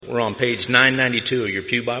We're on page 992 of your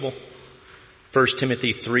Pew Bible. 1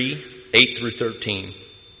 Timothy 3, 8 through 13.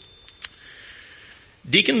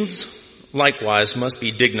 Deacons likewise must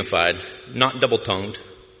be dignified, not double-tongued,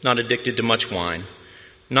 not addicted to much wine,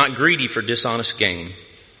 not greedy for dishonest gain.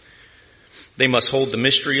 They must hold the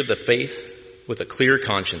mystery of the faith with a clear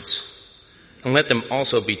conscience, and let them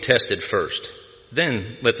also be tested first.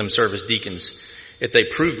 Then let them serve as deacons if they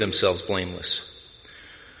prove themselves blameless.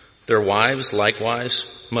 Their wives likewise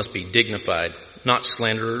must be dignified, not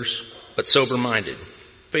slanderers, but sober-minded,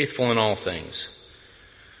 faithful in all things.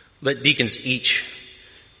 Let deacons each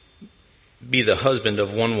be the husband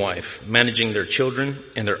of one wife, managing their children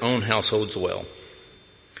and their own households well.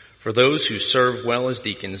 For those who serve well as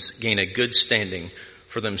deacons gain a good standing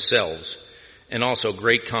for themselves and also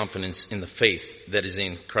great confidence in the faith that is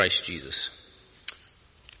in Christ Jesus.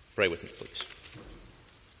 Pray with me, please.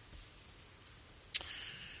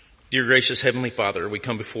 Dear gracious Heavenly Father, we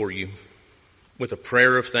come before you with a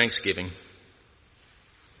prayer of thanksgiving.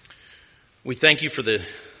 We thank you for the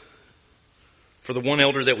one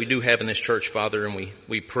elder that we do have in this church, Father, and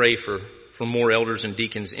we pray for more elders and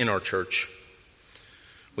deacons in our church.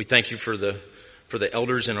 We thank you for the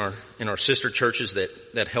elders in our sister churches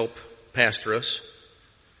that help pastor us.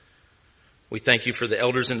 We thank you for the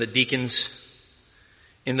elders and the deacons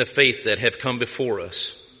in the faith that have come before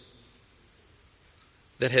us,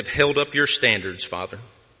 that have held up your standards, Father.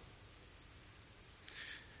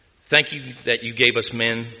 Thank you that you gave us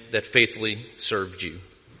men that faithfully served you.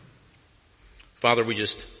 Father, we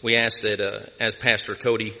ask that as Pastor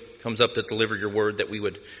Cody comes up to deliver your word, that we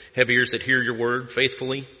would have ears that hear your word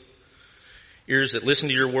faithfully, ears that listen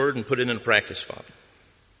to your word and put it into practice, Father.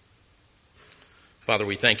 Father,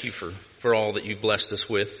 we thank you for all that you've blessed us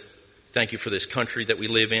with. Thank you for this country that we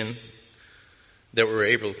live in, that we're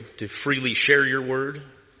able to freely share your word,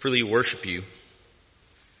 freely worship you.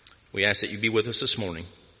 We ask that you be with us this morning.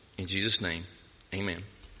 In Jesus' name, amen.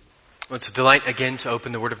 Well, it's a delight again to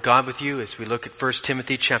open the Word of God with you as we look at 1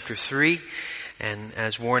 Timothy chapter 3. And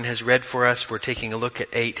as Warren has read for us, we're taking a look at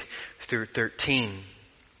 8 through 13.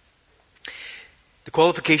 The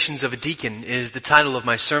qualifications of a deacon is the title of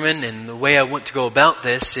my sermon, and the way I want to go about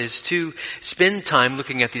this is to spend time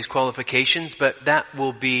looking at these qualifications, but that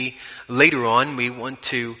will be later on. We want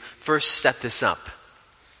to first set this up.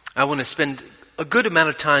 I want to spend a good amount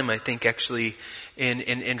of time, I think, actually, in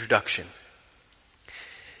introduction.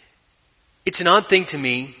 It's an odd thing to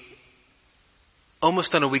me,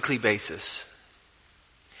 almost on a weekly basis,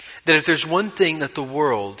 that if there's one thing that the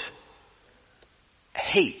world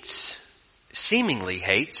hates, seemingly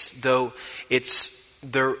hates, though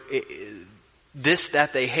that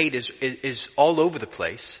they hate is all over the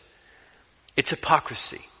place, it's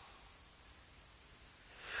hypocrisy.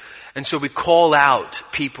 And so we call out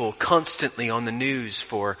people constantly on the news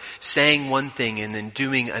for saying one thing and then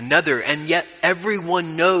doing another, and yet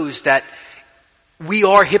everyone knows that we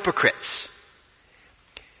are hypocrites.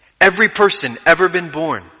 Every person ever been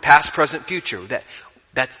born, past, present, future,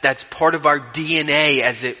 that's part of our DNA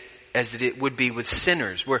as it would be with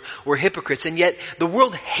sinners. We're hypocrites, and yet the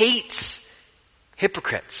world hates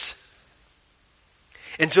hypocrites.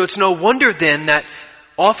 And so it's no wonder then that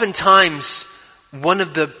oftentimes one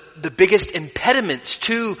of the biggest impediments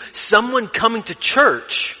to someone coming to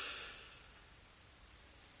church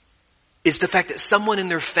is the fact that someone in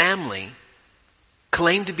their family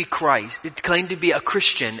claimed to be claimed to be a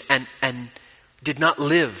Christian and did not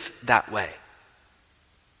live that way.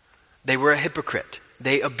 They were a hypocrite.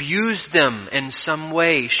 They abused them in some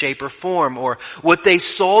way, shape, or form, or what they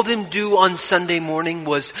saw them do on Sunday morning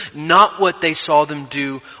was not what they saw them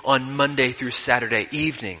do on Monday through Saturday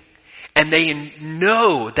evening. And they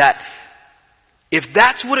know that if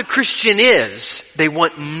that's what a Christian is, they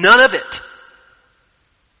want none of it.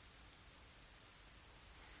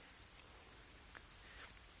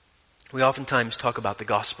 We oftentimes talk about the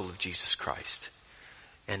gospel of Jesus Christ,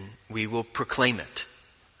 and we will proclaim it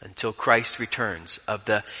until Christ returns, of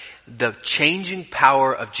the changing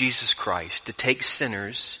power of Jesus Christ to take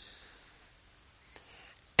sinners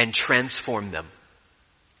and transform them.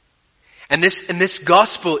 And this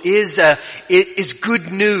gospel is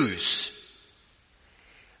good news.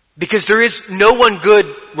 Because there is no one good,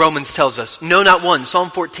 Romans tells us. No, not one. Psalm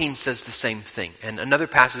 14 says the same thing. And another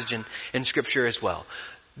passage in Scripture as well.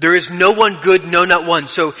 There is no one good, no, not one.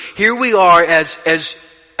 So here we are as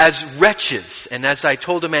wretches. And as I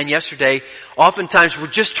told a man yesterday, oftentimes we're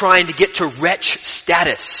just trying to get to wretch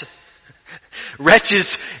status.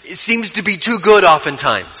 Wretches, it seems to be too good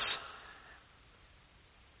oftentimes.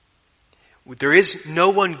 There is no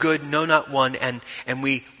one good, no, not one. And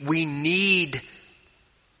we need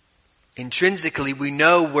Intrinsically, we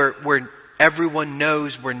know everyone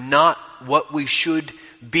knows we're not what we should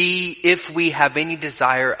be if we have any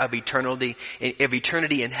desire of eternity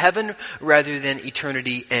in heaven rather than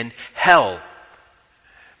eternity in hell.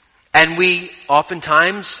 And we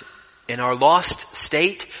oftentimes, in our lost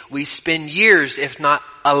state, we spend years, if not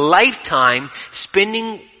a lifetime,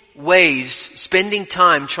 spending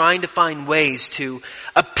time trying to find ways to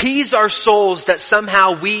appease our souls that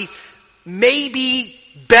somehow we may be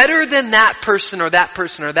better than that person or that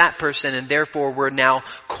person or that person, and therefore we're now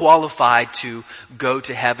qualified to go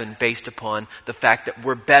to heaven based upon the fact that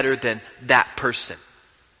we're better than that person.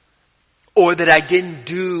 Or that I didn't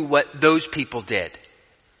do what those people did.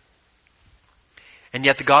 And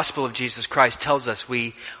yet the gospel of Jesus Christ tells us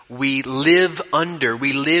we live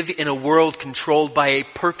in a world controlled by a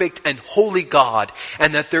perfect and holy God,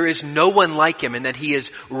 and that there is no one like Him, and that He is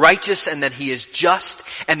righteous, and that He is just,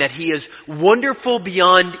 and that He is wonderful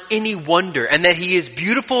beyond any wonder, and that He is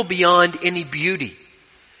beautiful beyond any beauty.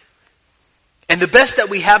 And the best that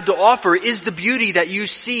we have to offer is the beauty that you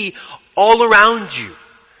see all around you.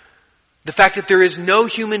 The fact that there is no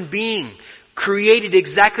human being created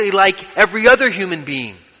exactly like every other human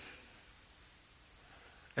being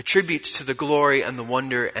attributes to the glory and the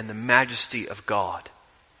wonder and the majesty of God.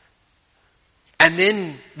 And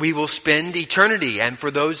then we will spend eternity, and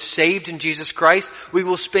for those saved in Jesus Christ, we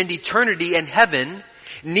will spend eternity in heaven,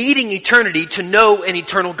 needing eternity to know an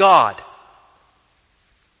eternal God.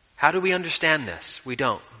 How do we understand this? We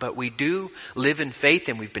don't. But we do live in faith,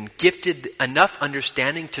 and we've been gifted enough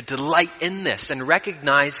understanding to delight in this and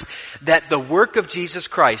recognize that the work of Jesus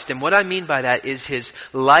Christ, and what I mean by that is His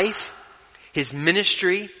life, His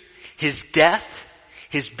ministry, His death,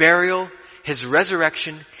 His burial, His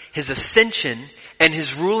resurrection, His ascension, and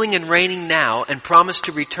His ruling and reigning now and promise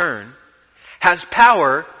to return, has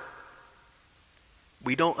power,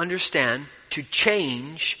 we don't understand, to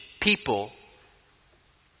change people,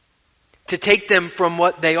 to take them from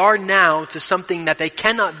what they are now to something that they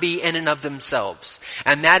cannot be in and of themselves.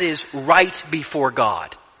 And that is right before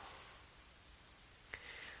God.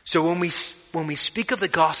 So when we speak of the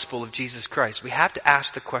gospel of Jesus Christ, we have to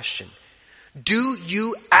ask the question, do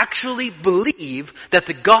you actually believe that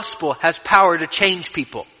the gospel has power to change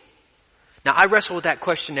people? Now, I wrestle with that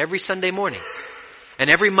question every Sunday morning and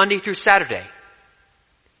every Monday through Saturday.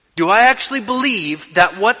 Do I actually believe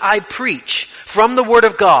that what I preach from the Word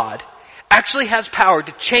of God actually has power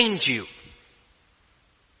to change you?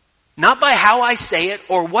 Not by how I say it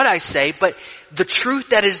or what I say, but the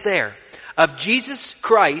truth that is there of Jesus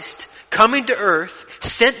Christ coming to earth,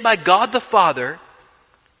 sent by God the Father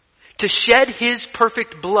to shed His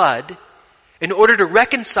perfect blood in order to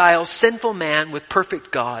reconcile sinful man with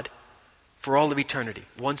perfect God for all of eternity,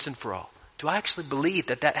 once and for all. Do I actually believe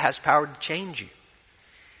that that has power to change you?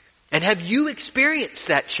 And have you experienced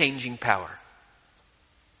that changing power?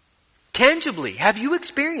 Tangibly, have you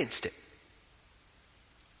experienced it?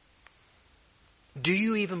 Do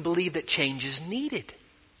you even believe that change is needed?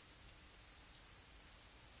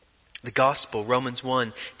 The gospel, Romans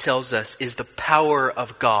 1 tells us, is the power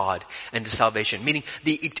of God unto salvation. Meaning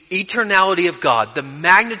the eternality of God, the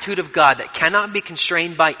magnitude of God that cannot be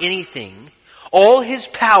constrained by anything. All His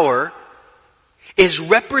power is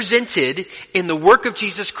represented in the work of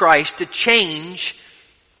Jesus Christ to change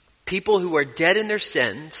people who are dead in their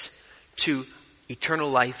sins to eternal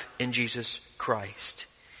life in Jesus Christ.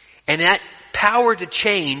 And that power to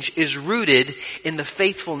change is rooted in the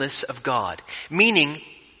faithfulness of God. Meaning,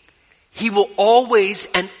 He will always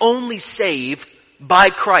and only save by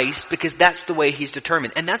Christ because that's the way He's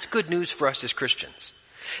determined. And that's good news for us as Christians.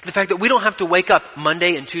 The fact that we don't have to wake up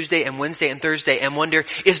Monday and Tuesday and Wednesday and Thursday and wonder,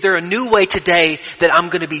 is there a new way today that I'm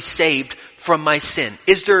going to be saved from my sin?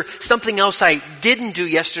 Is there something else I didn't do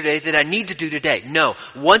yesterday that I need to do today? No.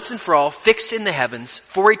 Once and for all, fixed in the heavens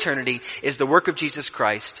for eternity is the work of Jesus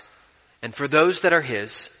Christ. And for those that are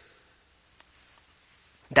His,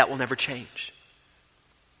 that will never change.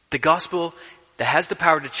 The gospel that has the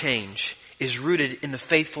power to change is rooted in the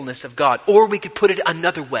faithfulness of God. Or we could put it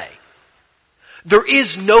another way. There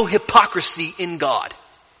is no hypocrisy in God.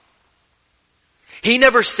 He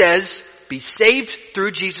never says, be saved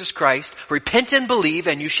through Jesus Christ, repent and believe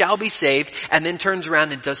and you shall be saved, and then turns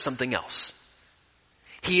around and does something else.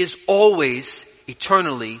 He is always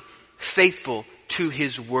eternally faithful to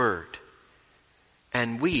His word.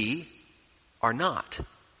 And we are not.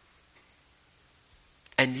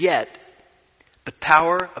 And yet, the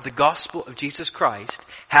power of the gospel of Jesus Christ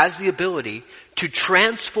has the ability to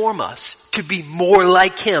transform us to be more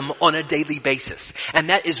like Him on a daily basis. And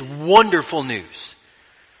that is wonderful news.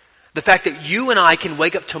 The fact that you and I can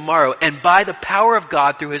wake up tomorrow and by the power of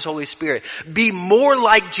God through His Holy Spirit be more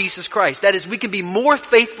like Jesus Christ. That is, we can be more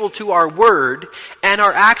faithful to our word and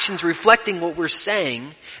our actions reflecting what we're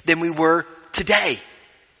saying than we were today.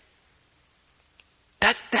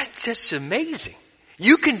 That's just amazing.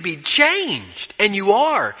 You can be changed, and you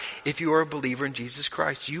are. If you are a believer in Jesus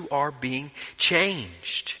Christ, you are being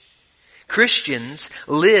changed. Christians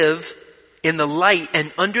live in the light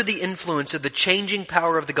and under the influence of the changing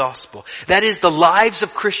power of the gospel. That is, the lives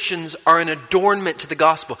of Christians are an adornment to the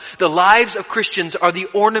gospel. The lives of Christians are the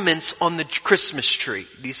ornaments on the Christmas tree.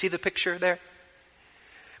 Do you see the picture there?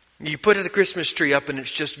 You put the Christmas tree up and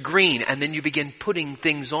it's just green, and then you begin putting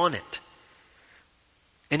things on it.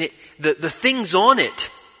 And the things on it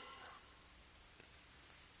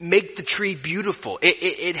make the tree beautiful.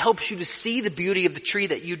 It helps you to see the beauty of the tree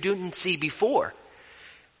that you didn't see before.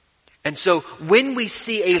 And so when we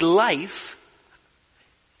see a life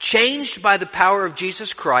changed by the power of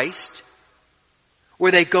Jesus Christ,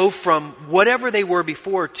 where they go from whatever they were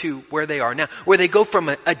before to where they are now, where they go from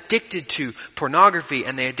addicted to pornography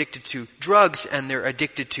and they're addicted to drugs and they're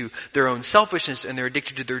addicted to their own selfishness and they're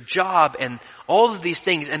addicted to their job and all of these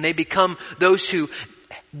things, and they become those who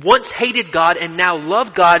once hated God and now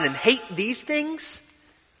love God and hate these things,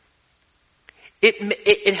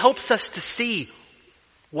 it helps us to see,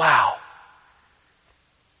 wow,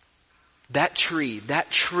 that tree, that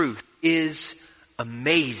truth is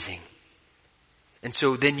amazing. And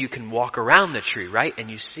so then you can walk around the tree, right? And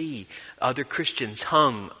you see other Christians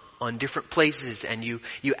hung on different places, and you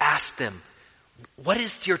ask them, what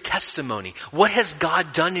is your testimony? What has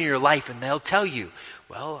God done in your life? And they'll tell you,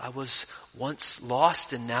 well, I was once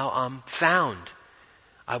lost and now I'm found.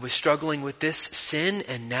 I was struggling with this sin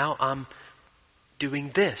and now I'm doing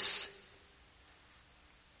this.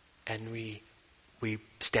 And we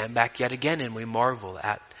stand back yet again and we marvel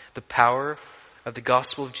at the power of the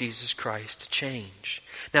gospel of Jesus Christ to change.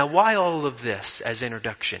 Now, why all of this as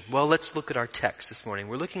introduction? Well, let's look at our text this morning.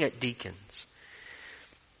 We're looking at deacons.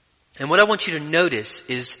 And what I want you to notice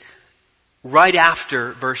is right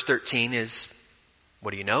after verse 13 is,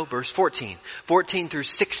 what do you know? Verse 14. 14 through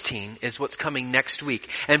 16 is what's coming next week.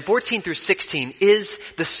 And 14 through 16 is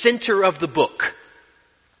the center of the book.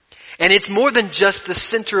 And it's more than just the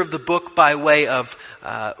center of the book by way of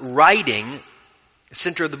writing,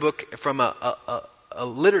 center of the book from a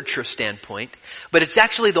literature standpoint, but it's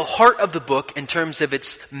actually the heart of the book in terms of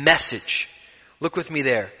its message. Look with me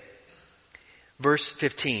there. Verse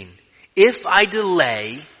 15. If I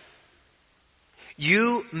delay,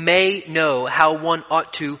 you may know how one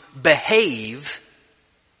ought to behave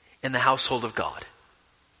in the household of God.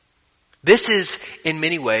 This is, in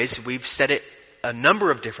many ways, we've said it a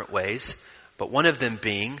number of different ways, but one of them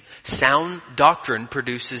being sound doctrine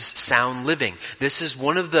produces sound living. This is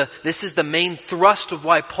the main thrust of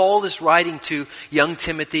why Paul is writing to young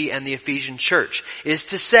Timothy and the Ephesian church, is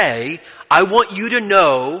to say, I want you to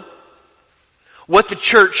know what the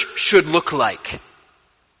church should look like.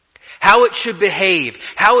 How it should behave.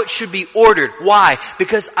 How it should be ordered. Why?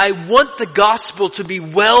 Because I want the gospel to be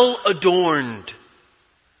well adorned.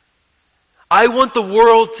 I want the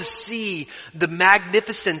world to see the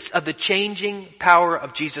magnificence of the changing power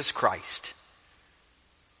of Jesus Christ.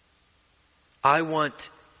 I want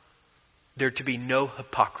there to be no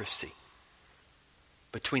hypocrisy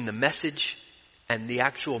between the message and the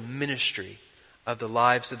actual ministry of the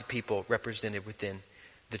lives of the people represented within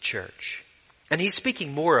the church. And he's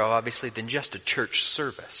speaking more, obviously, than just a church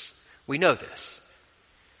service. We know this.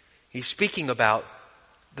 He's speaking about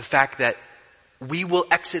the fact that we will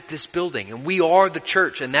exit this building, and we are the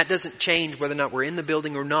church, and that doesn't change whether or not we're in the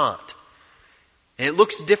building or not. And it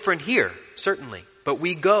looks different here, certainly. But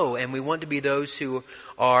we go, and we want to be those who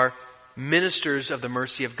are ministers of the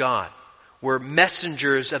mercy of God. We're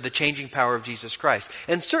messengers of the changing power of Jesus Christ.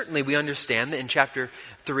 And certainly we understand that in chapter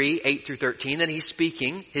 3, 8 through 13, that he's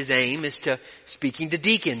speaking, his aim is to speaking to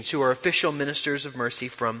deacons who are official ministers of mercy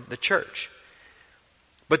from the church.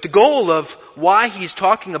 But the goal of why he's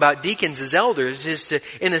talking about deacons as elders is to,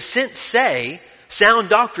 in a sense, say sound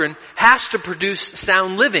doctrine has to produce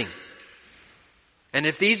sound living. And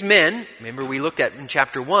if these men, remember we looked at in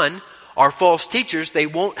chapter 1, are false teachers, they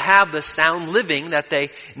won't have the sound living that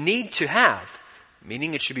they need to have.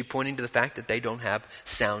 Meaning it should be pointing to the fact that they don't have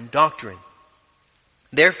sound doctrine.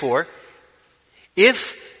 Therefore,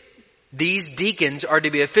 if these deacons are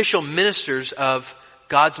to be official ministers of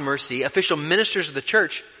God's mercy, official ministers of the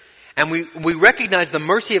church, and we recognize the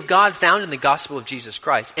mercy of God found in the gospel of Jesus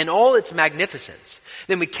Christ and all its magnificence,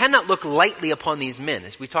 then we cannot look lightly upon these men,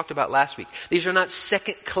 as we talked about last week. These are not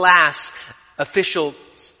second-class officials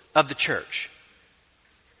of the church.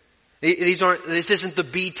 This isn't the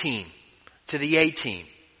B team to the A team.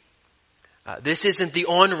 This isn't the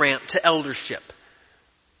on-ramp to eldership.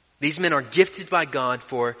 These men are gifted by God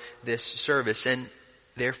for this service, and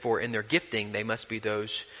therefore in their gifting they must be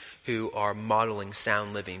those who are modeling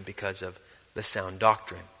sound living because of the sound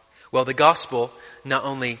doctrine. Well, the gospel not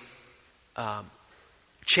only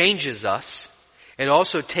changes us, it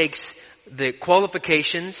also takes the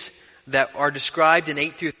qualifications that are described in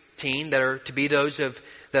 8 through 13 that are to be those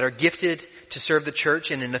that are gifted to serve the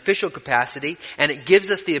church in an official capacity, and it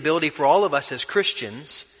gives us the ability for all of us as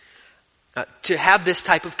Christians to have this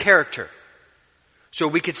type of character. So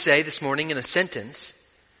we could say this morning in a sentence,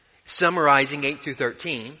 summarizing 8 through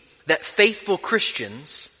 13, that faithful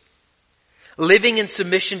Christians living in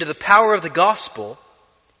submission to the power of the gospel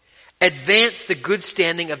advance the good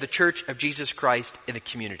standing of the Church of Jesus Christ in the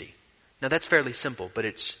community. Now that's fairly simple, but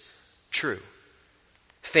it's true.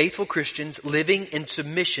 Faithful Christians living in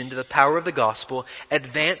submission to the power of the gospel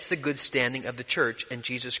advance the good standing of the church and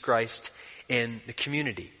Jesus Christ in the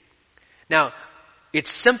community. Now,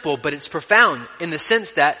 it's simple, but it's profound in the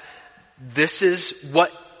sense that this is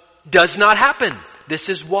what does not happen. This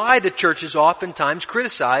is why the church is oftentimes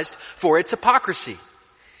criticized for its hypocrisy.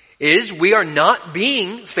 We are not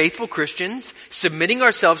being faithful Christians, submitting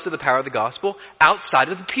ourselves to the power of the gospel outside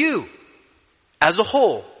of the pew as a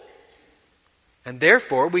whole. And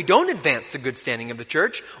therefore, we don't advance the good standing of the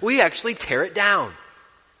church. We actually tear it down.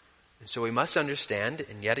 And so we must understand,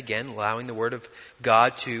 and yet again, allowing the Word of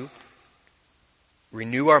God to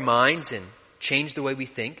renew our minds and change the way we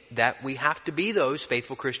think, that we have to be those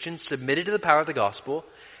faithful Christians submitted to the power of the gospel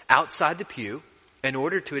outside the pew in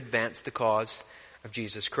order to advance the cause of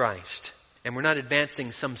Jesus Christ. And we're not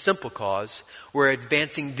advancing some simple cause. We're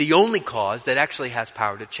advancing the only cause that actually has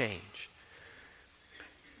power to change.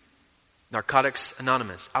 Narcotics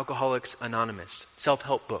Anonymous, Alcoholics Anonymous,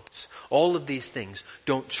 self-help books, all of these things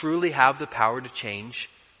don't truly have the power to change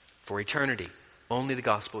for eternity. Only the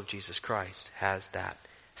gospel of Jesus Christ has that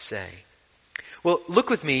say. Well, look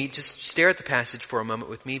with me, just stare at the passage for a moment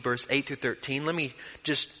with me, verse 8 through 13. Let me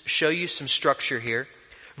just show you some structure here.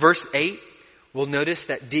 Verse 8, we'll notice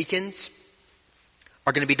that deacons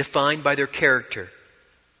are going to be defined by their character.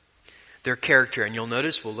 Their character. And you'll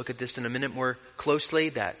notice, we'll look at this in a minute more closely,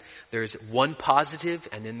 that there's one positive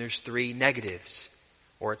and then there's 3 negatives.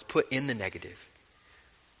 Or it's put in the negative.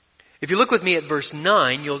 If you look with me at verse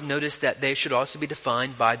 9, you'll notice that they should also be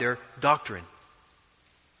defined by their doctrine.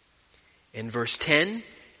 In verse 10,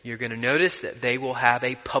 you're going to notice that they will have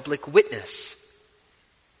a public witness.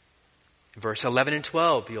 In verse 11 and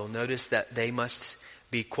 12, you'll notice that they must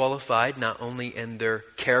be qualified not only in their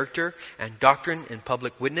character and doctrine and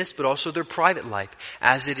public witness, but also their private life,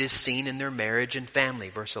 as it is seen in their marriage and family,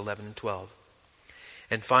 verse 11 and 12.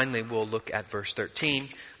 And finally, we'll look at verse 13,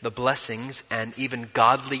 the blessings and even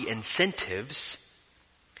godly incentives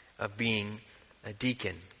of being a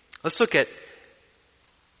deacon. Let's look at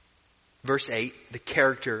verse 8, the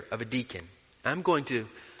character of a deacon. I'm going to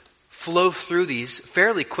flow through these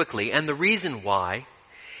fairly quickly, and the reason why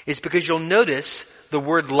is because you'll notice the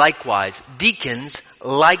word likewise. Deacons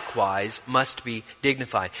likewise must be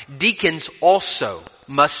dignified. Deacons also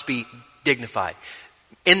must be dignified.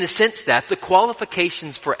 In the sense that the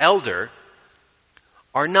qualifications for elder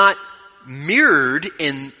are not mirrored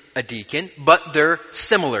in a deacon, but they're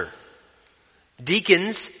similar.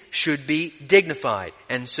 Deacons should be dignified,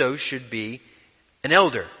 and so should be an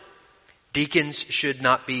elder. Deacons should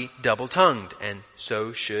not be double-tongued, and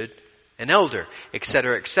so should an elder,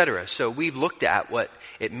 etc., etc. So we've looked at what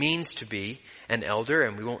it means to be an elder,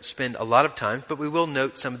 and we won't spend a lot of time, but we will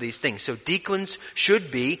note some of these things. So deacons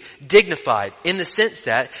should be dignified in the sense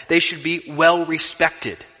that they should be well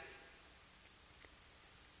respected.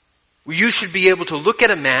 You should be able to look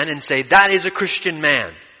at a man and say, that is a Christian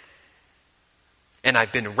man. And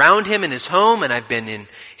I've been around him in his home, and I've been in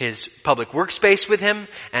his public workspace with him,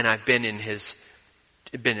 and I've been in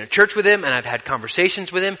a church with him, and I've had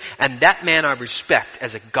conversations with him, and that man I respect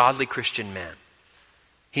as a godly Christian man.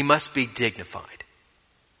 He must be dignified.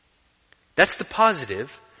 That's the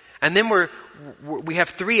positive. And then we have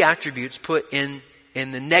 3 attributes put in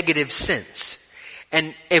the negative sense.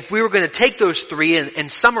 And if we were going to take those 3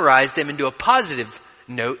 and summarize them into a positive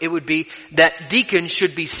note, it would be that deacons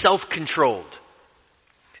should be self-controlled.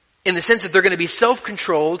 In the sense that they're going to be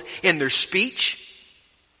self-controlled in their speech,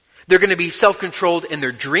 they're going to be self-controlled in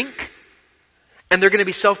their drink, and they're going to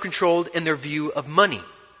be self-controlled in their view of money.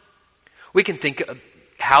 We can think of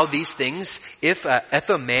how these things, if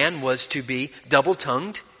a man was to be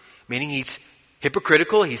double-tongued, meaning he's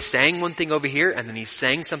hypocritical, he's saying one thing over here and then he's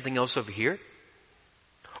saying something else over here,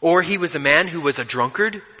 or he was a man who was a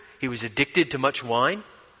drunkard, he was addicted to much wine,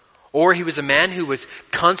 or he was a man who was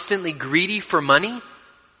constantly greedy for money,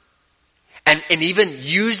 and even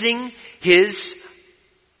using his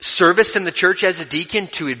service in the church as a deacon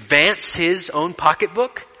to advance his own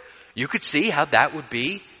pocketbook, you could see how that would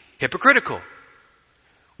be hypocritical.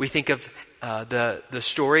 We think of the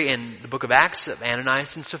story in the book of Acts of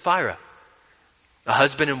Ananias and Sapphira, a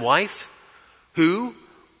husband and wife who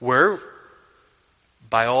were,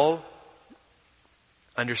 by all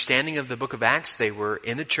understanding of the book of Acts, they were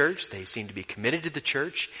in the church, they seemed to be committed to the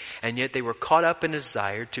church, and yet they were caught up in a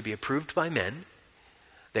desire to be approved by men.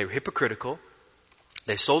 They were hypocritical.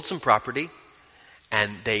 They sold some property,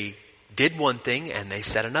 and they did one thing and they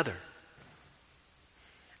said another.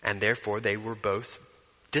 And therefore they were both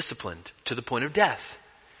disciplined to the point of death.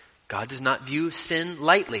 God does not view sin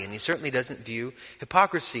lightly, and he certainly doesn't view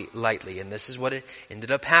hypocrisy lightly, and this is what it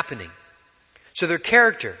ended up happening. So their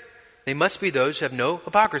character, they must be those who have no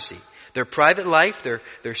hypocrisy. Their private life,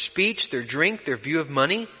 their speech, their drink, their view of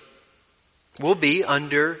money will be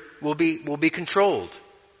controlled.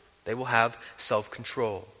 They will have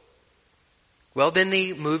self-control. Well, then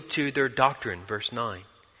they move to their doctrine, verse 9.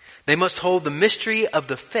 They must hold the mystery of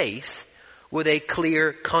the faith with a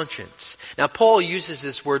clear conscience. Now, Paul uses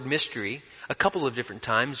this word mystery a couple of different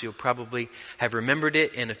times. You'll probably have remembered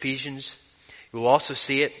it in Ephesians. You'll also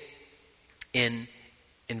see it in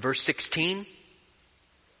verse 16.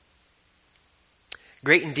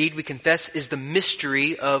 Great indeed, we confess, is the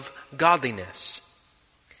mystery of godliness.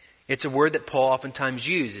 It's a word that Paul oftentimes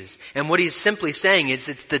uses. And what he's simply saying is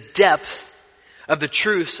it's the depth of the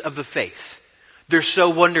truths of the faith. They're so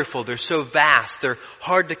wonderful. They're so vast. They're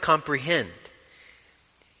hard to comprehend.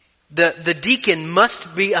 The deacon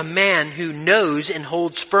must be a man who knows and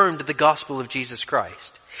holds firm to the gospel of Jesus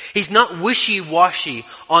Christ. He's not wishy-washy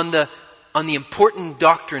on the important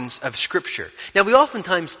doctrines of Scripture. Now, we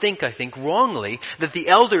oftentimes think, I think, wrongly, that the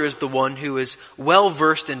elder is the one who is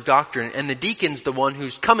well-versed in doctrine, and the deacon's the one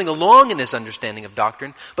who's coming along in his understanding of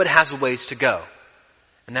doctrine, but has a ways to go.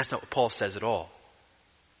 And that's not what Paul says at all.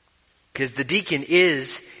 Because the deacon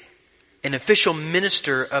is an official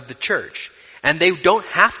minister of the church. And they don't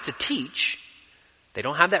have to teach. They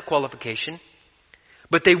don't have that qualification.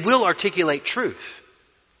 But they will articulate truth.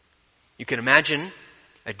 You can imagine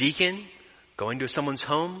a deacon going to someone's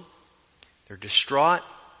home. They're distraught.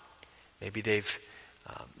 Maybe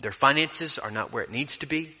their finances are not where it needs to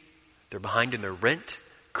be. They're behind in their rent.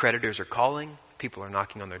 Creditors are calling. People are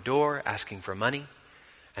knocking on their door, asking for money.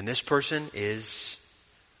 And this person is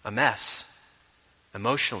a mess,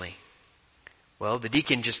 emotionally. Well, the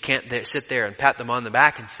deacon just can't sit there and pat them on the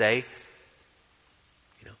back and say,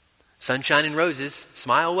 sunshine and roses,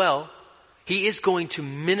 smile well. He is going to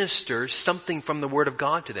minister something from the Word of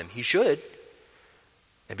God to them. He should.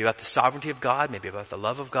 Maybe about the sovereignty of God, maybe about the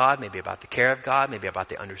love of God, maybe about the care of God, maybe about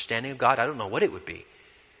the understanding of God. I don't know what it would be.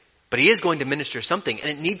 But he is going to minister something, and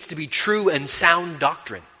it needs to be true and sound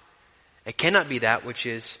doctrine. It cannot be that which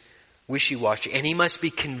is wishy-washy. And he must be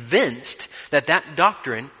convinced that that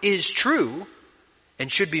doctrine is true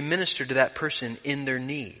and should be ministered to that person in their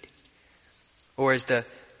need. Or as the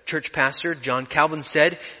church pastor, John Calvin,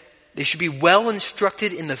 said, they should be well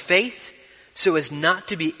instructed in the faith so as not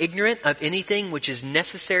to be ignorant of anything which is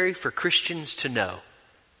necessary for Christians to know.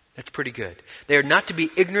 That's pretty good. They are not to be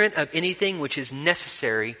ignorant of anything which is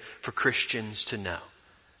necessary for Christians to know.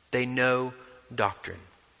 They know doctrine.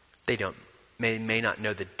 They may not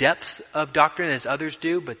know the depth of doctrine as others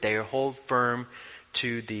do, but they hold firm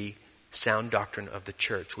to the sound doctrine of the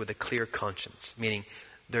church with a clear conscience. Meaning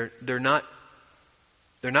they're not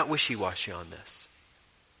wishy-washy on this.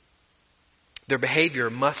 Their behavior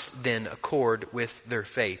must then accord with their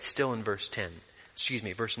faith. Still in verse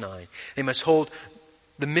 9. They must hold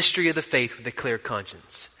the mystery of the faith with a clear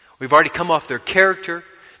conscience. We've already come off their character.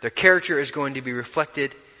 Their character is going to be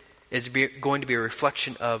going to be a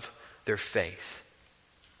reflection of their faith.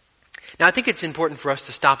 Now, I think it's important for us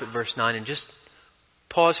to stop at verse 9 and just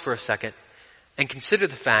pause for a second and consider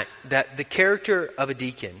the fact that the character of a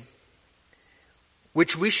deacon,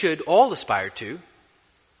 which we should all aspire to,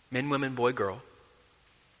 men, women, boy, girl,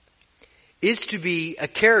 is to be a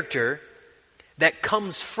character that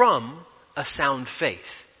comes from a sound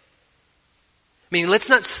faith. I mean, let's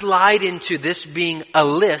not slide into this being a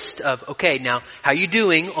list of, okay, now, how you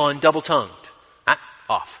doing on double-tongued?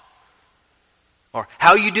 Off. Or,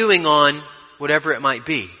 how you doing on whatever it might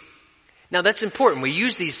be? Now, that's important. We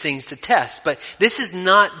use these things to test, but this is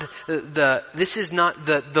not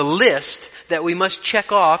the list that we must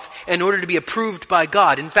check off in order to be approved by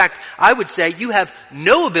God. In fact, I would say you have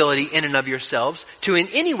no ability in and of yourselves to in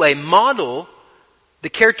any way model the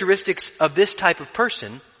characteristics of this type of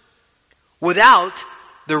person without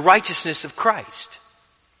the righteousness of Christ.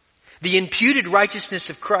 The imputed righteousness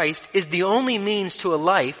of Christ is the only means to a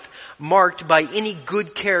life marked by any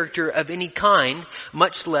good character of any kind,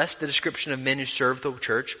 much less the description of men who serve the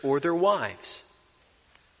church or their wives.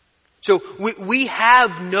 So we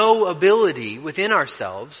have no ability within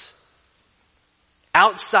ourselves,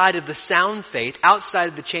 outside of the sound faith, outside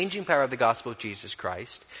of the changing power of the gospel of Jesus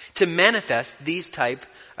Christ, to manifest these type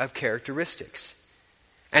of characteristics.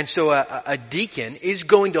 And so a deacon is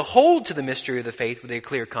going to hold to the mystery of the faith with a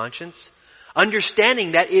clear conscience,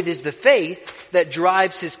 understanding that it is the faith that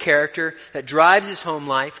drives his character, that drives his home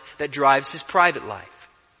life, that drives his private life.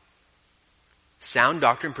 Sound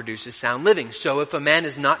doctrine produces sound living. So if a man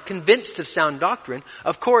is not convinced of sound doctrine,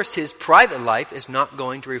 of course his private life is not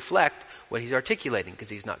going to reflect what he's articulating, because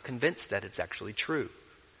he's not convinced that it's actually true.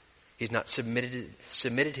 He's not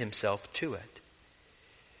submitted himself to it.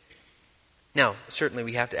 Now, certainly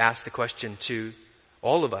we have to ask the question to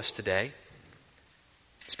all of us today,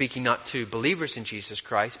 speaking not to believers in Jesus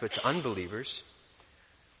Christ, but to unbelievers.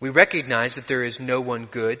 We recognize that there is no one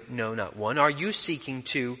good, no, not one. Are you seeking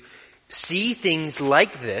to see things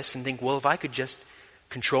like this and think, well, if I could just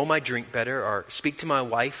control my drink better, or speak to my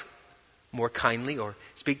wife more kindly, or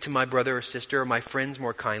speak to my brother or sister or my friends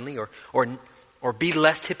more kindly, or be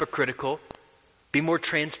less hypocritical, be more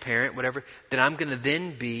transparent, whatever, then I'm going to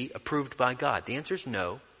then be approved by God? The answer is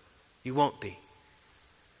no, you won't be.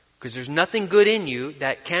 Because there's nothing good in you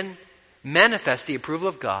that can manifest the approval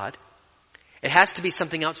of God. It has to be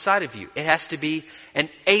something outside of you. It has to be an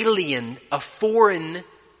alien, a foreign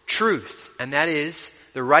truth. And that is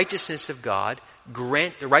the righteousness of God,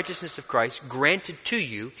 the righteousness of Christ granted to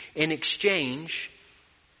you in exchange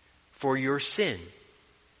for your sin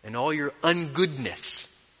and all your ungoodness.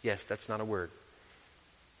 Yes, that's not a word,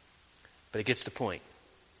 but it gets the point.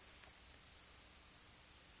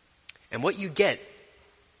 And what you get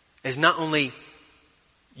is not only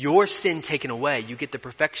your sin taken away, you get the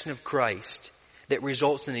perfection of Christ that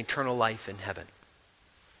results in eternal life in heaven.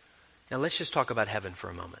 Now let's just talk about heaven for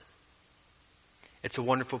a moment. It's a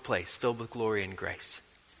wonderful place filled with glory and grace,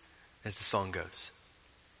 as the song goes.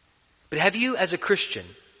 But have you, as a Christian,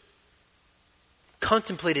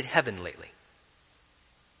 contemplated heaven lately?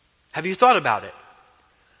 Have you thought about it?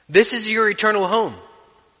 This is your eternal home.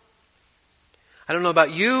 I don't know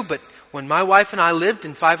about you, but when my wife and I lived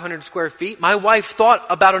in 500 square feet, my wife thought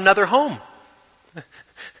about another home.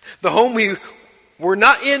 The home we were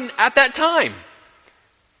not in at that time.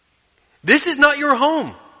 This is not your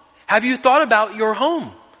home. Have you thought about your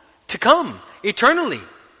home to come eternally?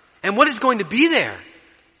 And what is going to be there?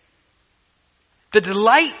 The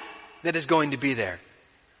delight that is going to be there.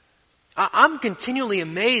 I'm continually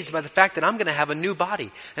amazed by the fact that I'm going to have a new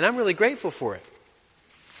body, and I'm really grateful for it.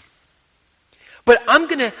 But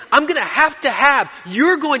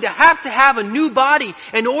you're going to have a new body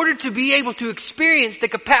in order to be able to experience the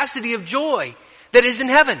capacity of joy that is in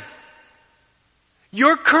heaven.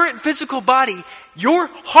 Your current physical body, your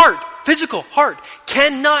physical heart,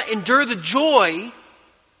 cannot endure the joy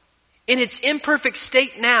in its imperfect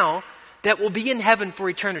state now that will be in heaven for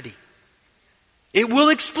eternity. It will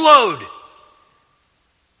explode.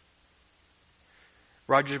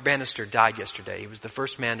 Roger Bannister died yesterday. He was the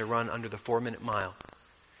first man to run under the 4-minute mile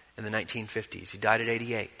in the 1950s. He died at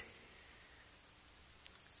 88.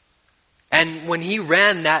 And when he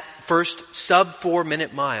ran that first sub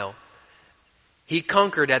 4-minute mile, he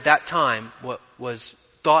conquered at that time what was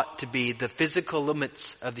thought to be the physical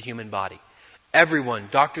limits of the human body. Everyone,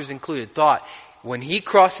 doctors included, thought when he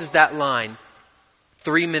crosses that line,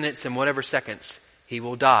 3 minutes and whatever seconds, he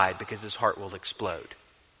will die because his heart will explode.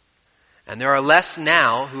 And there are less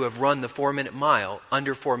now who have run the 4-minute mile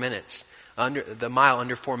under 4 minutes,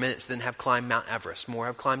 under 4 minutes than have climbed Mount Everest. More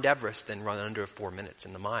have climbed Everest than run under 4 minutes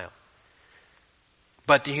in the mile.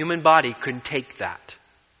 But the human body couldn't take that.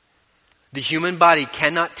 The human body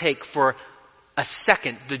cannot take for a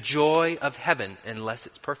second the joy of heaven unless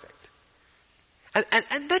it's perfect.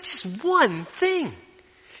 And that's just one thing.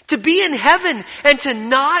 To be in heaven and to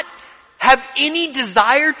not have any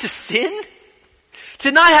desire to sin,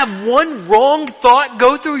 to not have one wrong thought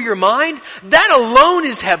go through your mind, that alone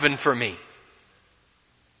is heaven for me.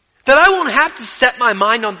 That I won't have to set my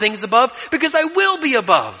mind on things above because I will be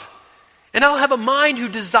above. And I'll have a mind who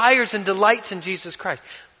desires and delights in Jesus Christ.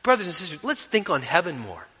 Brothers and sisters, let's think on heaven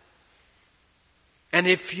more. And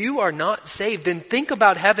if you are not saved, then think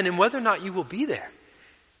about heaven and whether or not you will be there.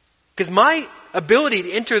 Because my ability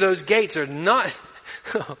to enter those gates are not,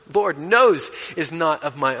 Lord knows, is not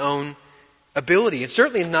of my own ability. It's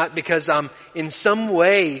certainly not because I'm in some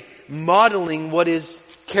way modeling what is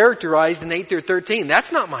characterized in 8 through 13.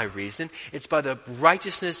 That's not my reason. It's by the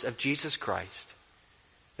righteousness of Jesus Christ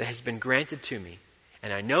that has been granted to me.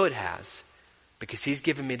 And I know it has because He's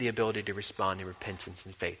given me the ability to respond in repentance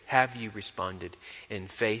and faith. Have you responded in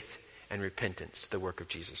faith and repentance to the work of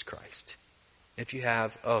Jesus Christ? If you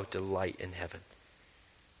have, oh, delight in heaven.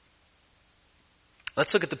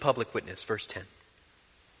 Let's look at the public witness, verse 10.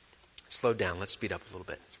 Slow down. Let's speed up a little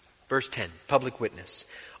bit. Verse 10, public witness.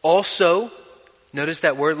 Also, notice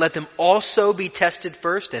that word, let them also be tested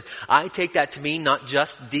first. And I take that to mean not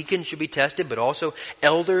just deacons should be tested, but also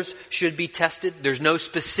elders should be tested. There's no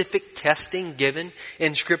specific testing given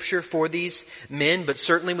in Scripture for these men, but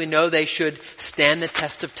certainly we know they should stand the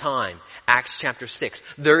test of time. Acts chapter 6.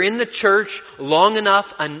 They're in the church long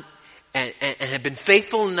enough and have been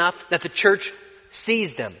faithful enough that the church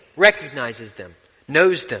sees them, recognizes them,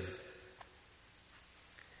 knows them.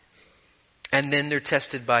 And then they're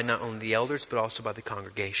tested by not only the elders, but also by the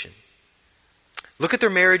congregation. Look at their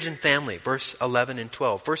marriage and family, verse 11 and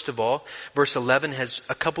 12. First of all, verse 11 has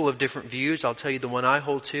a couple of different views. I'll tell you the one I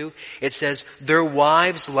hold to. It says, their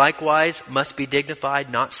wives likewise must be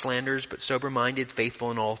dignified, not slanderers, but sober-minded,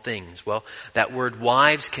 faithful in all things. Well, that word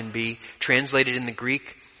wives can be translated in the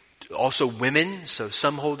Greek also women, so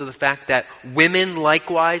some hold to the fact that women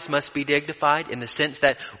likewise must be dignified in the sense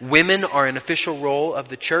that women are an official role of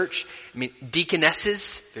the church. I mean,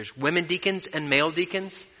 deaconesses, there's women deacons and male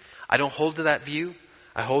deacons. I don't hold to that view.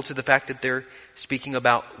 I hold to the fact that they're speaking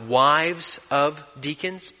about wives of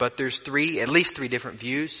deacons, but there's at least three different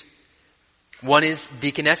views. One is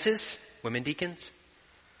deaconesses, women deacons.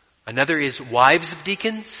 Another is wives of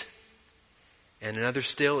deacons. And another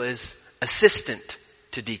still is assistant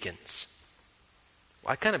to deacons.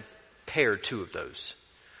 Well, I kind of pair two of those.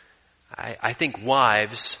 I think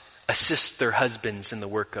wives assist their husbands in the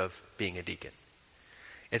work of being a deacon.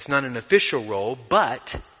 It's not an official role,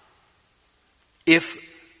 but if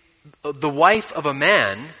the wife of a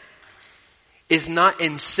man is not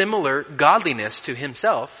in similar godliness to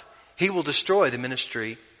himself, he will destroy the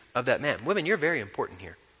ministry of that man. Women, you're very important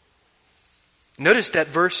here. Notice that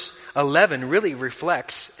verse 11 really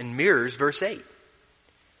reflects and mirrors verse 8.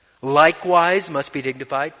 Likewise must be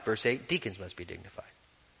dignified. Verse 8, deacons must be dignified.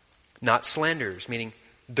 Not slanderers, meaning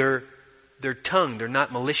their tongue, they're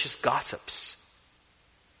not malicious gossips.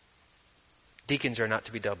 Deacons are not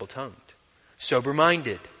to be double-tongued.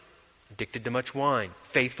 Sober-minded, addicted to much wine,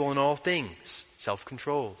 faithful in all things,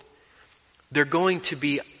 self-controlled. They're going to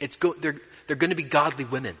be godly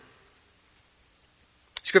women.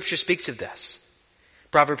 Scripture speaks of this.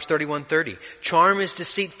 Proverbs 31:30. Charm is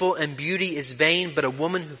deceitful and beauty is vain, but a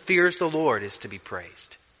woman who fears the Lord is to be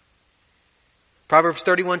praised. Proverbs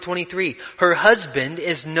 31:23. Her husband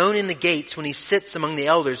is known in the gates when he sits among the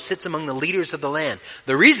elders, sits among the leaders of the land.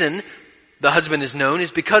 The reason the husband is known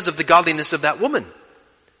is because of the godliness of that woman.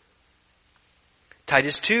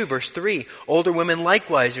 Titus 2 verse 3. Older women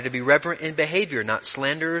likewise are to be reverent in behavior, not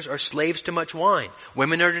slanderers or slaves to much wine.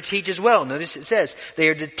 Women are to teach as well. Notice it says they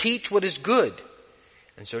are to teach what is good.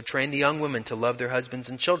 And so train the young women to love their husbands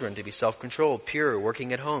and children, to be self-controlled, pure,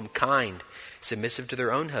 working at home, kind, submissive to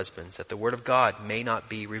their own husbands, that the word of God may not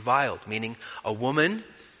be reviled. Meaning a woman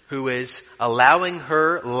who is allowing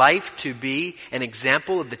her life to be an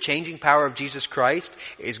example of the changing power of Jesus Christ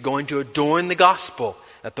is going to adorn the gospel,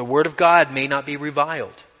 that the word of God may not be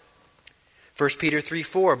reviled. 1 Peter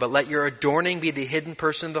 3:4, but let your adorning be the hidden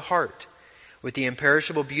person of the heart, with the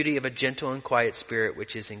imperishable beauty of a gentle and quiet spirit,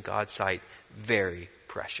 which is in God's sight very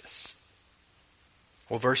precious.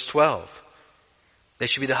 Well, verse 12. They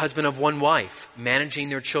should be the husband of one wife, managing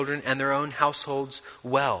their children and their own households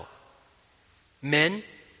well. Men,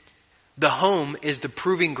 the home is the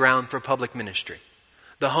proving ground for public ministry.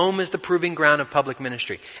 The home is the proving ground of public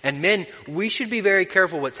ministry. And men, we should be very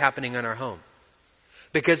careful what's happening in our home.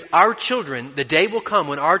 Because our children, the day will come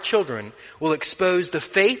when our children will expose the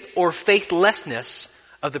faith or faithlessness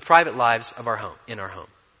of the private lives of our home, in our home.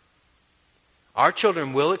 Our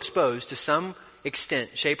children will expose to some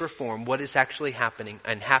extent, shape or form what is actually happening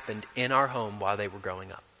and happened in our home while they were growing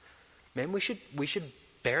up. Man, we should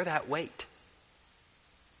bear that weight.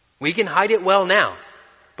 We can hide it well now,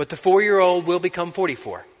 but the 4-year-old will become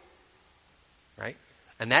 44. Right?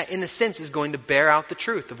 And that in a sense is going to bear out the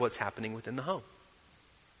truth of what's happening within the home.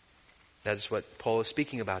 That is what Paul is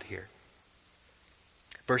speaking about here.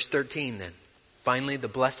 Verse 13 then. Finally, the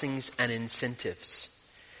blessings and incentives.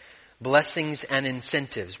 Blessings and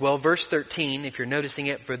incentives. Well, verse 13, if you're noticing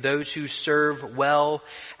it, for those who serve well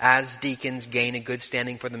as deacons gain a good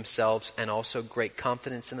standing for themselves and also great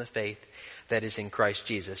confidence in the faith that is in Christ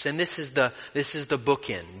Jesus. And this is the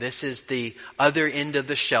bookend. This is the other end of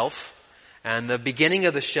the shelf And the beginning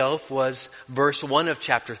of the shelf was verse 1 of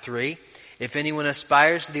chapter 3. If anyone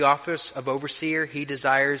aspires to the office of overseer, he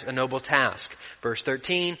desires a noble task. Verse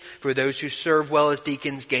 13, for those who serve well as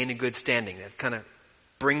deacons gain a good standing. That kind of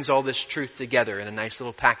brings all this truth together in a nice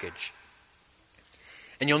little package.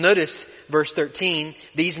 And you'll notice, verse 13,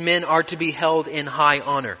 these men are to be held in high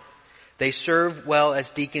honor. They serve well as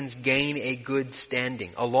deacons gain a good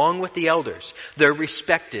standing. Along with the elders, they're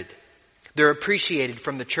respected. They're appreciated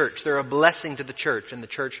from the church. They're a blessing to the church, and the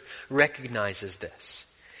church recognizes this.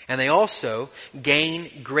 And they also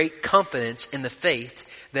gain great confidence in the faith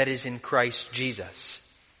that is in Christ Jesus.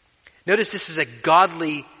 Notice this is a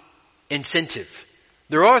godly incentive.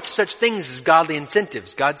 There are such things as godly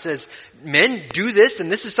incentives. God says, men, do this,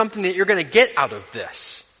 and this is something that you're going to get out of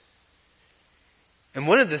this. And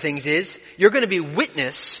one of the things is, you're going to be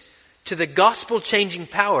witness to the gospel-changing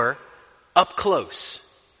power up close.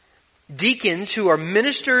 Deacons who are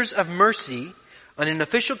ministers of mercy on an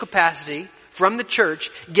official capacity from the church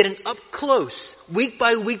get an up-close,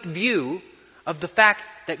 week-by-week view of the fact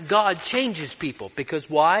that God changes people. Because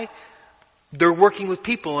why? They're working with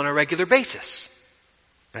people on a regular basis.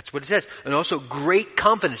 That's what it says. And also great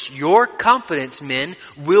confidence. Your confidence, men,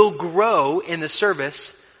 will grow in the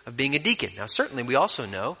service of being a deacon. Now certainly we also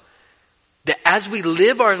know that as we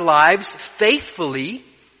live our lives faithfully,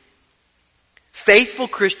 faithful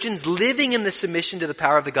Christians living in the submission to the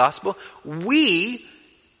power of the gospel, we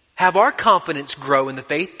have our confidence grow in the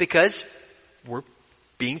faith because we're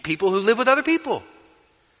being people who live with other people.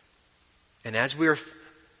 And as we are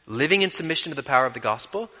living in submission to the power of the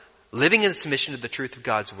gospel, living in submission to the truth of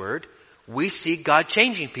God's word, we see God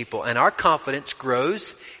changing people, and our confidence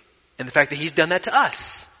grows in the fact that He's done that to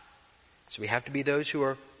us. So we have to be those who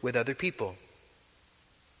are with other people.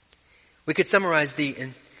 We could summarize the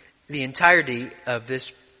entirety of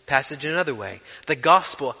this passage in another way. The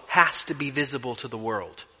gospel has to be visible to the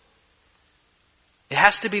world. It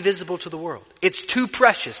has to be visible to the world. It's too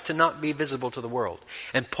precious to not be visible to the world.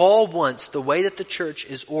 And Paul wants the way that the church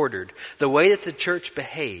is ordered, the way that the church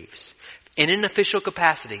behaves, in an official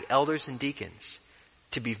capacity, elders and deacons,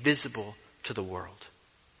 to be visible to the world.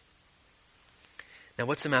 Now,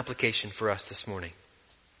 what's some application for us this morning?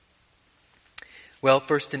 Well,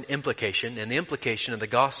 first an implication, and the implication of the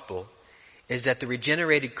gospel is that the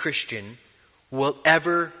regenerated Christian will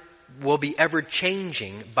be ever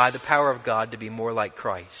changing by the power of God to be more like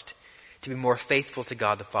Christ, to be more faithful to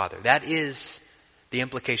God the Father. That is the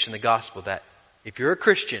implication of the gospel, that if you're a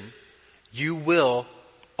Christian, you will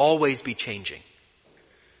always be changing.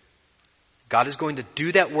 God is going to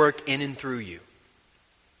do that work in and through you.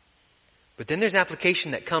 But then there's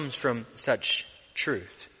application that comes from such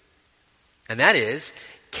truth. And that is,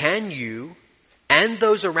 can you and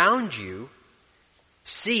those around you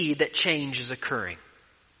see that change is occurring?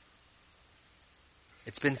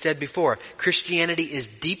 It's been said before, Christianity is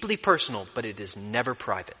deeply personal, but it is never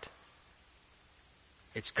private.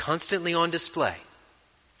 It's constantly on display.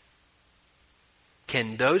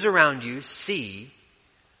 Can those around you see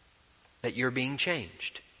that you're being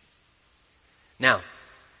changed? Now,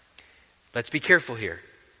 let's be careful here.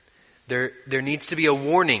 There needs to be a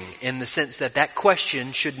warning in the sense that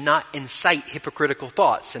question should not incite hypocritical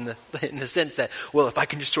thoughts in the sense that, well, if I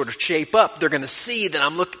can just sort of shape up, they're going to see that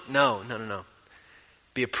I'm looking. No.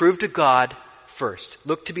 Be approved of God first.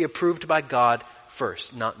 Look to be approved by God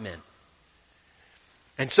first, not men.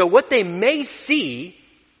 And so what they may see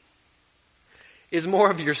is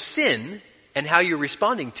more of your sin and how you're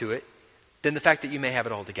responding to it than the fact that you may have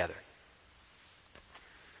it all together.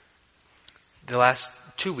 The last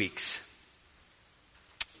 2 weeks,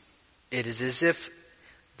 it is as if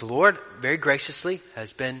the Lord very graciously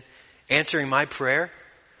has been answering my prayer,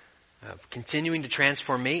 continuing to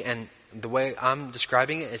transform me, and the way I'm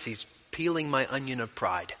describing it is He's peeling my onion of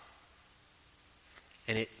pride.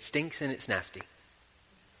 And it stinks and it's nasty.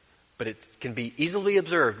 But it can be easily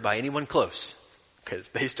observed by anyone close, because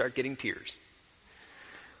they start getting tears.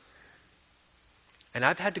 And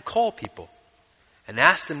I've had to call people and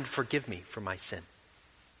ask them to forgive me for my sin.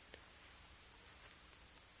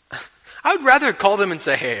 I would rather call them and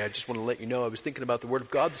say, hey, I just want to let you know I was thinking about the Word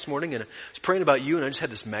of God this morning and I was praying about you and I just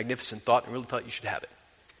had this magnificent thought and really thought you should have it.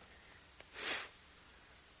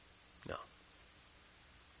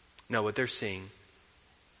 No, what they're seeing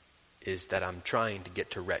is that I'm trying to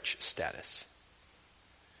get to wretch status.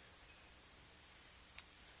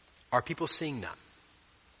 Are people seeing that?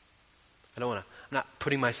 I'm not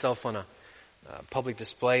putting myself on a public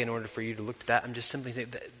display in order for you to look at that. I'm just simply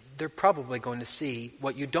saying that they're probably going to see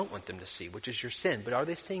what you don't want them to see, which is your sin. But are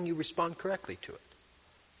they seeing you respond correctly to it?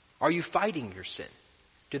 Are you fighting your sin?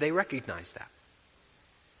 Do they recognize that?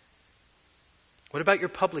 What about your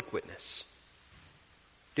public witness?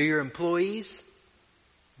 Do your employees,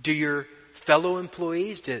 do your fellow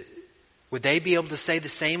employees, would they be able to say the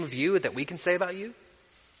same of you that we can say about you?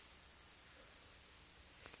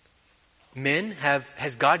 Men,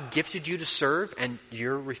 has God gifted you to serve and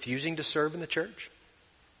you're refusing to serve in the church?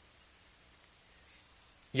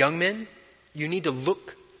 Young men, you need to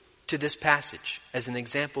look to this passage as an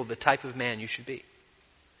example of the type of man you should be.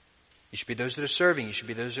 You should be those that are serving. You should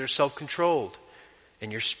be those that are self-controlled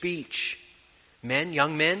in your speech. Men,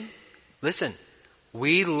 young men, listen,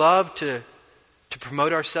 we love to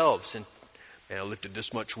promote ourselves. And man, I lifted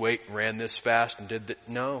this much weight and ran this fast and did that.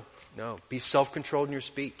 No. Be self-controlled in your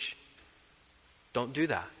speech. Don't do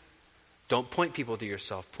that. Don't point people to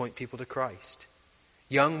yourself. Point people to Christ.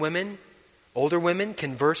 Young women, older women,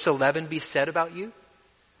 can verse 11 be said about you?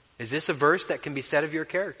 Is this a verse that can be said of your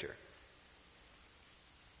character?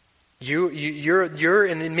 You're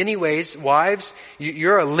in many ways, wives,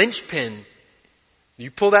 you're a linchpin.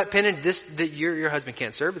 You pull that pin and your husband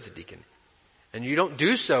can't serve as a deacon. And you don't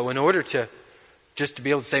do so in order to just to be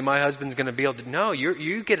able to say, my husband's going to be able to. No,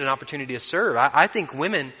 you get an opportunity to serve. I think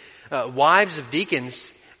women, wives of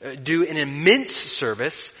deacons, do an immense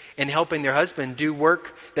service in helping their husband do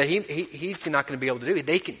work that he's not going to be able to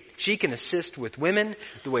do. She can assist with women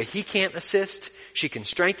the way he can't assist. She can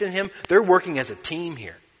strengthen him. They're working as a team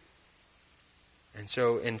here. And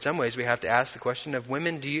so in some ways we have to ask the question of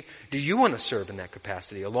women, do you want to serve in that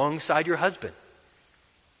capacity alongside your husband?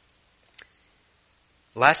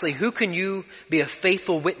 Lastly, who can you be a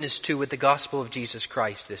faithful witness to with the gospel of Jesus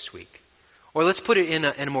Christ this week? Or let's put it in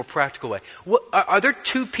a more practical way. Are there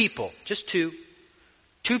two people, just two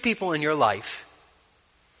people in your life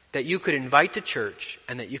that you could invite to church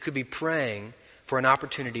and that you could be praying for an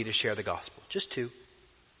opportunity to share the gospel? Just two.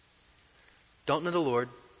 Don't know the Lord,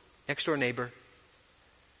 next door neighbor,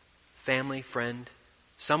 family, friend,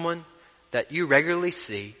 someone that you regularly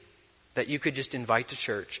see that you could just invite to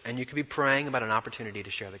church and you could be praying about an opportunity to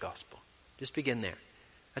share the gospel. Just begin there.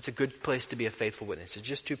 That's a good place to be a faithful witness. It's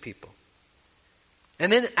just two people.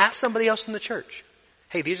 And then ask somebody else in the church.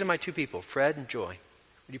 Hey, these are my two people, Fred and Joy.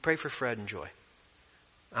 Would you pray for Fred and Joy?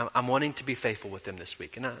 I'm wanting to be faithful with them this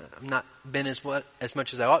week. And I'm not been as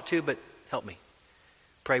much as I ought to, but help me.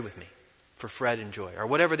 Pray with me for Fred and Joy, or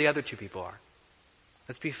whatever the other two people are.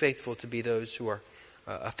 Let's be faithful to be those who are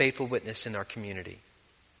a faithful witness in our community.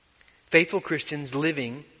 Faithful Christians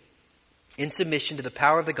living in submission to the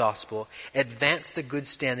power of the gospel advance the good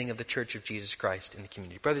standing of the Church of Jesus Christ in the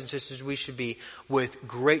community. Brothers and sisters, we should be with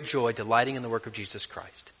great joy delighting in the work of Jesus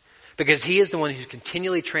Christ, because He is the one who's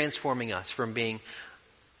continually transforming us from being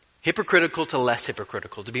hypocritical to less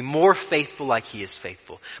hypocritical, to be more faithful like He is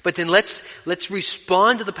faithful. But then let's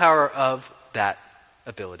respond to the power of that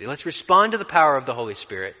ability. Let's respond to the power of the Holy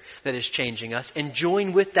Spirit that is changing us and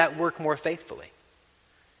join with that work more faithfully.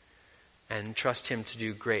 And trust Him to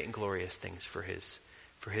do great and glorious things for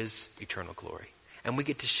His eternal glory. And we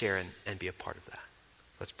get to share and be a part of that.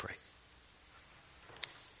 Let's pray.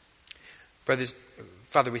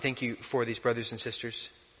 Father, we thank You for these brothers and sisters.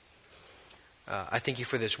 I thank You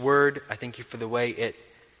for this word. I thank You for the way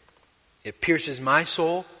it pierces my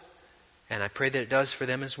soul. And I pray that it does for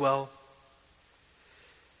them as well.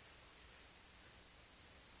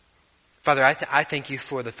 Father, I thank You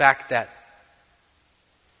for the fact that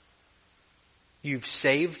You've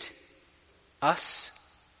saved us.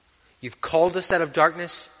 You've called us out of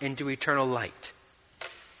darkness into eternal light.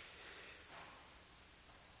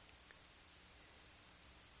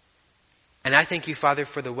 And I thank You, Father,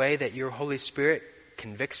 for the way that Your Holy Spirit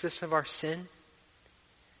convicts us of our sin,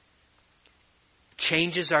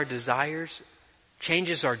 changes our desires,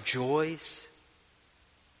 changes our joys,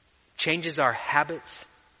 changes our habits,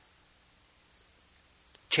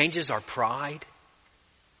 changes our pride.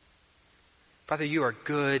 Father, You are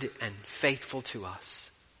good and faithful to us.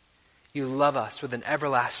 You love us with an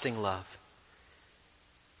everlasting love.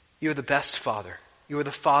 You are the best Father. You are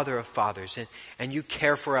the Father of fathers, and You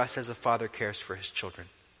care for us as a father cares for his children.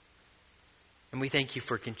 And we thank You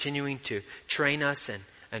for continuing to train us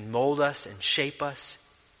and mold us and shape us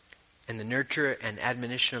in the nurture and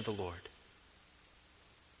admonition of the Lord.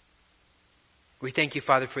 We thank You,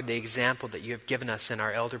 Father, for the example that You have given us in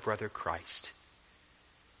our elder brother Christ.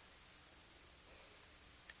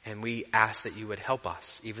 And we ask that You would help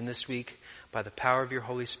us, even this week, by the power of Your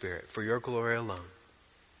Holy Spirit, for Your glory alone,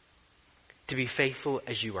 to be faithful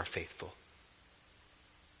as You are faithful.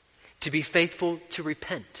 To be faithful to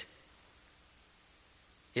repent,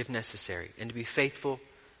 if necessary, and to be faithful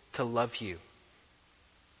to love You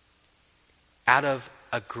out of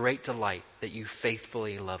a great delight that You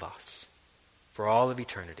faithfully love us for all of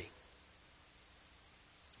eternity.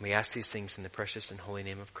 We ask these things in the precious and holy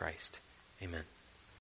name of Christ. Amen.